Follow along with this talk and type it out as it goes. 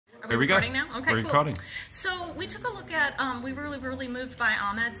Here we go. Recording now? Okay, We're cool. recording. So we took a look at, we were really moved by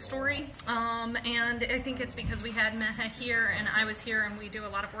Ahmed's story, and I think it's because we had Meha here, and I was here, and we do a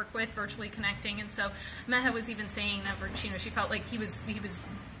lot of work with virtually connecting, and so Meha was even saying that, she felt like he was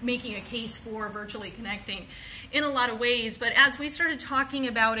making a case for virtually connecting in a lot of ways. But as we started talking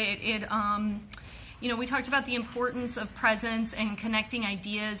about it, we talked about the importance of presence and connecting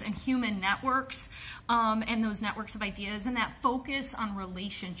ideas and human networks, and those networks of ideas, and that focus on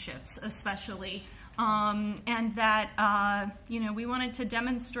relationships especially, and that we wanted to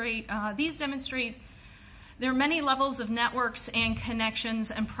demonstrate, there are many levels of networks and connections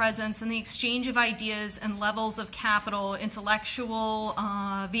and presence and the exchange of ideas and levels of capital, intellectual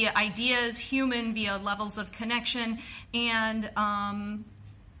via ideas, human via levels of connection, and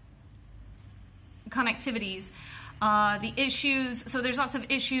connectivities. The issues, so there's lots of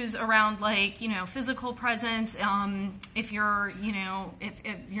issues around, like, physical presence, if your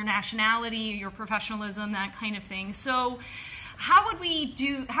nationality, your professionalism, that kind of thing. So how would we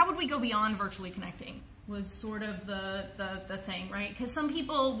go beyond virtually connecting was sort of the thing, right? Because some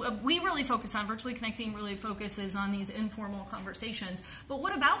people, we really focus on virtually connecting, really focuses on these informal conversations. But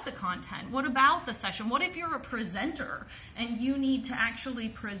what about the content? What about the session? What if you're a presenter and you need to actually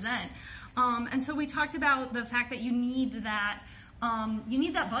present? And so we talked about the fact that you need that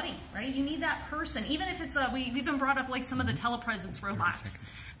buddy, right? You need that person, even if it's we've even brought up like some of the telepresence robots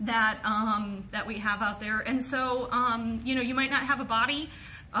that we have out there. And so you might not have a body.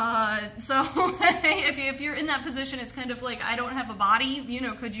 So if you're in that position, it's kind of like, I don't have a body,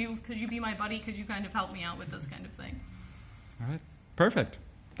 could you be my buddy? Could you kind of help me out with this kind of thing? All right, perfect.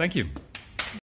 Thank you.